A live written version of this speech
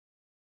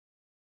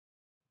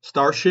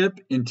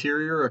Starship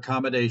Interior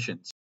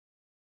Accommodations.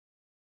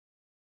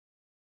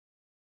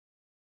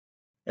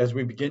 As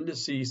we begin to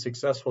see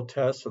successful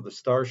tests of the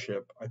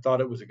Starship, I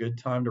thought it was a good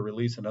time to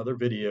release another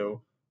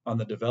video on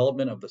the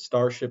development of the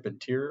Starship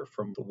interior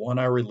from the one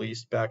I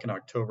released back in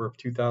October of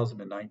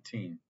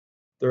 2019.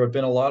 There have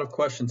been a lot of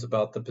questions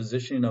about the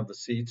positioning of the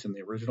seats in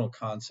the original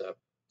concept,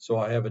 so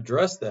I have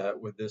addressed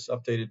that with this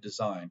updated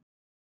design.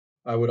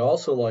 I would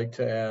also like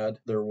to add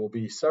there will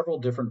be several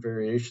different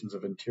variations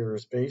of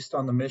interiors based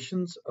on the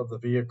missions of the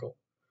vehicle.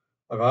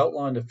 I've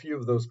outlined a few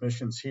of those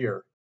missions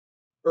here.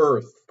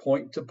 Earth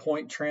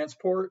point-to-point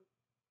transport,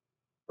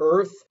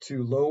 Earth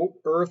to low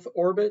Earth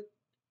orbit,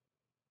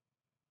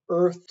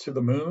 Earth to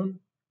the moon,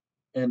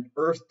 and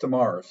Earth to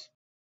Mars.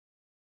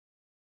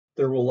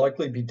 There will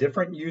likely be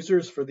different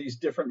users for these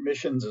different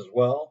missions as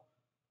well.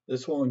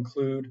 This will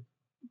include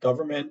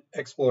government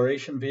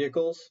exploration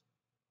vehicles,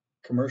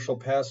 commercial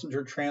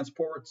passenger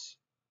transports,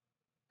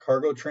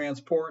 cargo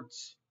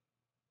transports,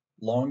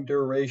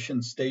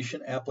 long-duration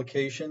station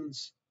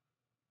applications,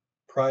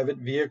 private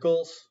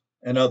vehicles,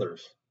 and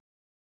others.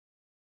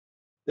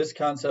 This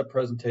concept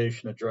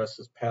presentation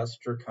addresses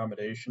passenger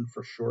accommodation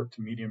for short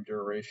to medium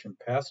duration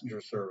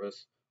passenger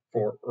service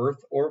for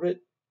Earth orbit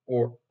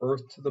or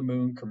Earth to the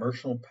moon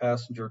commercial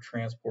passenger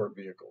transport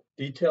vehicle.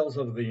 Details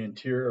of the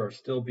interior are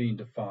still being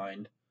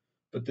defined,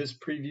 but this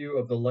preview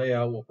of the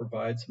layout will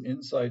provide some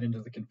insight into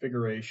the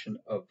configuration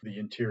of the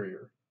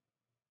interior.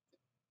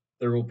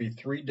 There will be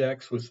 3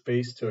 decks with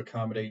space to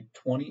accommodate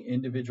 20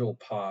 individual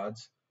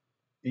pods.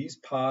 These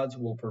pods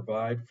will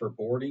provide for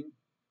boarding,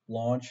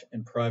 launch,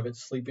 and private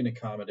sleeping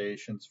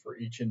accommodations for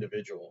each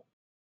individual.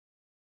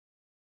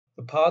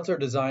 The pods are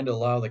designed to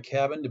allow the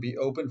cabin to be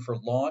open for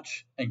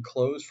launch and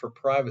closed for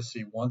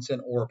privacy once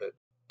in orbit.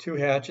 2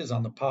 hatches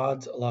on the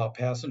pods allow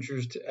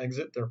passengers to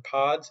exit their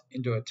pods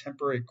into a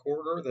temporary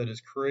corridor that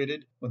is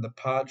created when the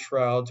pod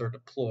shrouds are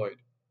deployed.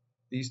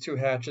 These 2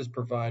 hatches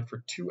provide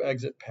for 2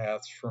 exit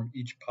paths from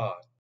each pod.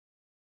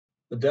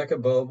 The deck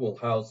above will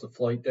house the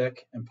flight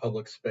deck and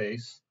public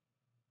space.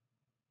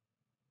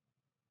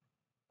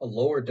 A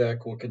lower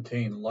deck will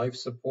contain life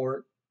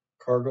support,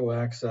 cargo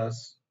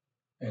access,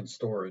 and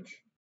storage.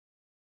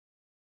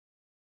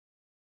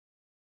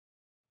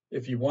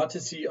 If you want to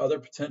see other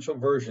potential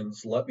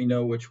versions, let me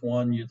know which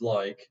one you'd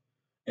like,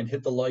 and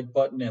hit the like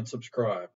button and subscribe.